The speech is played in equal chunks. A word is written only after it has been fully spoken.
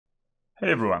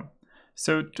Hey everyone!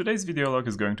 So today's video log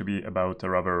is going to be about a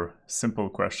rather simple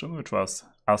question which was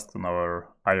asked on our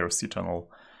IRC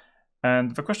channel.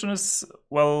 And the question is,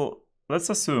 well, let's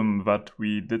assume that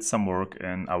we did some work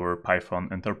in our Python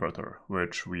interpreter,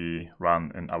 which we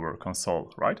run in our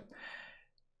console, right?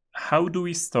 How do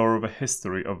we store the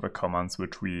history of the commands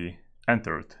which we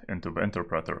entered into the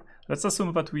interpreter? Let's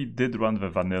assume that we did run the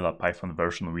vanilla Python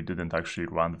version, we didn't actually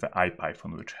run the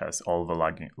IPython, which has all the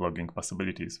logging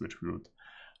possibilities which we would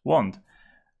want.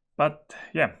 But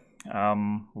yeah,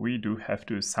 we do have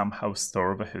to somehow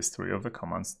store the history of the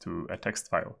commands to a text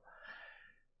file.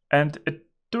 And it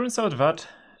turns out that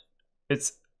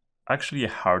it's actually a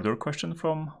harder question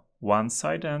from one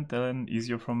side and then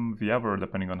easier from the other,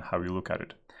 depending on how you look at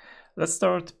it. Let's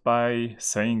start by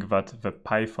saying that the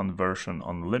Python version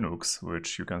on Linux,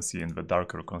 which you can see in the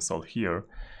darker console here,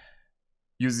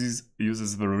 uses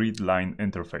the readline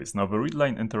interface. Now, the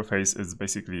readline interface is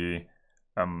basically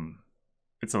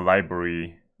it's a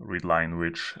library readline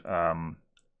which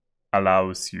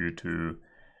allows you to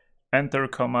enter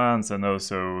commands and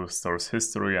also stores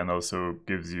history and also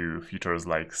gives you features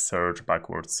like search,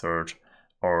 backward search,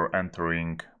 or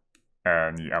entering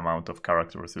any amount of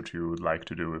characters that you would like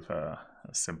to do with a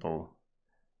simple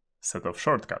set of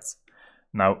shortcuts.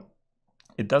 Now,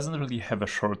 it doesn't really have a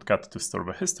shortcut to store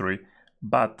the history,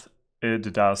 but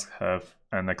it does have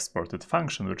an exported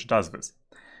function which does this.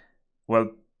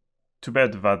 Well, too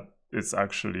bad that it's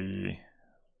actually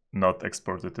not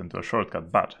exported into a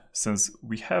shortcut, but since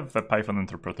we have the Python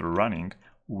interpreter running,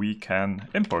 we can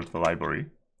import the library.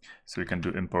 So we can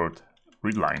do import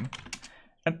readline.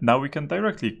 And now we can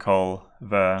directly call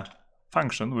the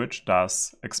function which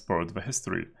does export the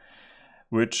history,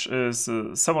 which is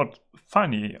somewhat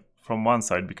funny from one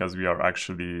side because we are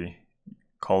actually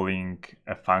calling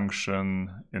a function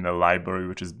in a library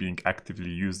which is being actively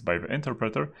used by the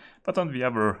interpreter, but on the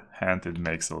other hand it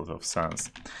makes a lot of sense.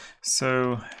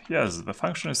 So yes, the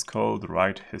function is called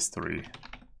writeHistory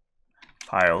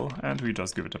file and we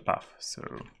just give it a path, so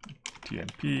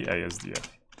tmp asdf.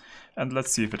 And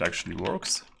let's see if it actually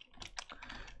works.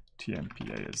 tmp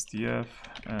asdf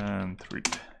and read.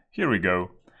 Here we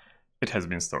go. It has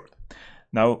been stored.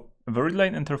 Now, the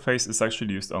readline interface is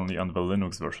actually used only on the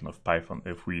Linux version of Python.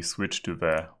 If we switch to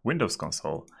the Windows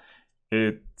console,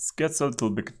 it gets a little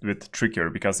bit trickier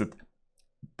because it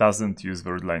doesn't use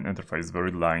the readline interface. The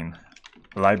readline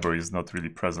library is not really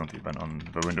present even on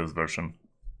the Windows version.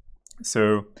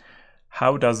 So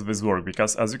how does this work?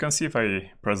 Because as you can see, if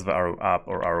I press the arrow up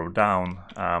or arrow down,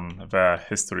 the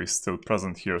history is still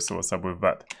present here. So what's up with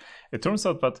that? It turns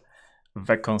out that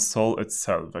the console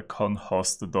itself, the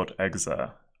conhost.exe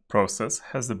process,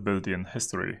 has a built-in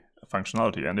history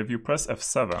functionality. And if you press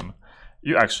F7,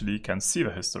 you actually can see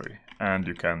the history and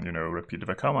you can, repeat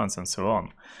the commands and so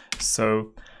on.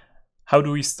 So how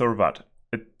do we store that?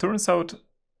 It turns out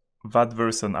that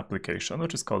there's an application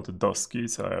which is called Dosky.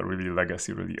 It's a really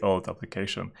legacy, really old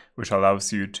application which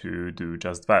allows you to do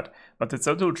just that. But it's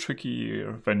a little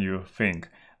trickier than you think.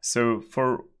 So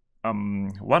for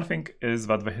one thing is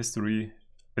that the history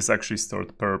is actually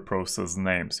stored per process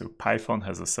name. So Python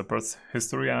has a separate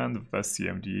history and the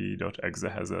cmd.exe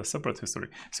has a separate history.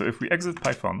 So if we exit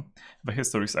Python, the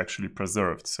history is actually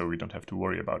preserved, so we don't have to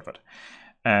worry about that.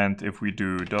 And if we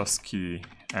do dosky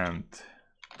and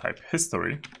type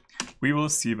history, we will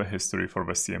see the history for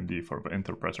the CMD, for the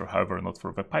interpreter, however, not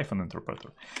for the Python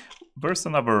interpreter. There's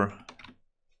another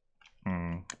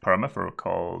parameter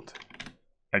called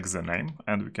exename,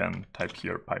 and we can type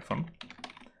here Python,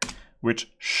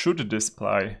 which should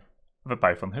display the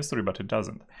Python history, but it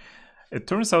doesn't. It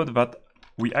turns out that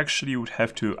we actually would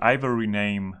have to either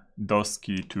rename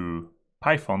dosky to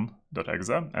python.exe,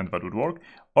 and that would work,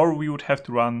 or we would have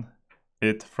to run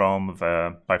it from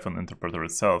the Python interpreter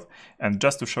itself. And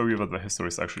just to show you that the history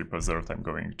is actually preserved, I'm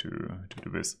going to do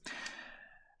this.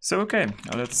 So okay,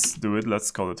 let's do it.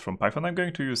 Let's call it from Python. I'm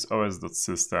going to use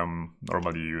os.system.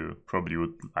 Normally you probably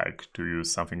would like to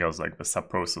use something else like the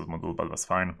subprocess module, but that's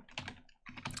fine.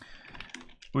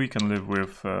 We can live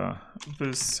with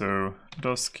this, so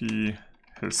dosky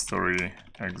history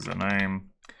exename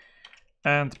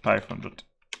and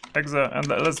python.exe, and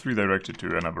let's redirect it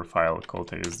to another file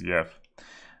called asdf.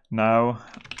 Now,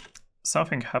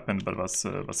 something happened, but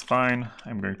that's fine.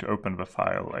 I'm going to open the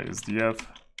file asdf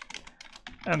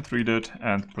and read it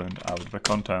and print out the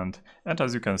content. And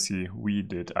as you can see, we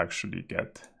did actually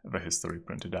get the history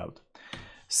printed out.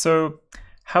 So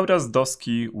how does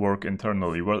dosky work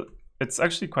internally? Well, it's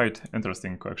actually quite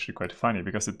interesting, actually quite funny,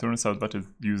 because it turns out that it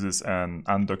uses an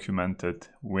undocumented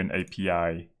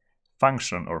WinAPI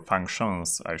function, or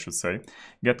functions I should say,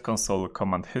 get console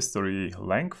command history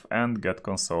length and get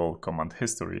console command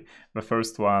history. The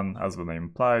first one, as the name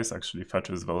implies, actually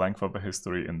fetches the length of the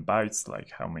history in bytes, like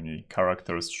how many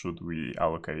characters should we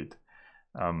allocate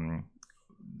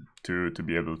to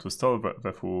be able to store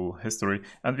the full history,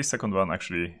 and the second one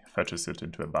actually fetches it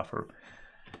into a buffer.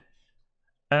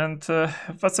 And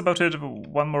that's about it.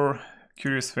 One more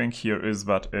curious thing here is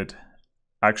that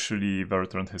the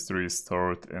returned history is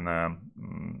stored in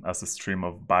as a stream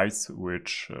of bytes,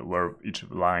 where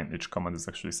each command is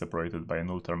actually separated by a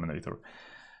null terminator.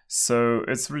 So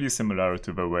it's really similar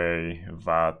to the way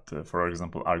that, for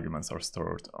example, arguments are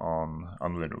stored on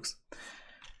Linux.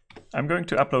 I'm going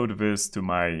to upload this to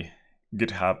my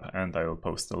GitHub, and I will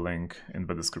post a link in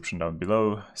the description down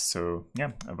below. So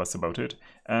yeah, that's about it.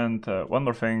 And one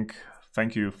more thing,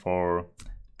 thank you for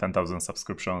 10,000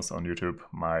 subscriptions on YouTube.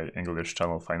 My English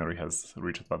channel finally has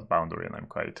reached that boundary, and I'm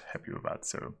quite happy with that.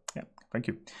 So yeah, thank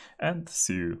you, and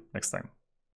see you next time.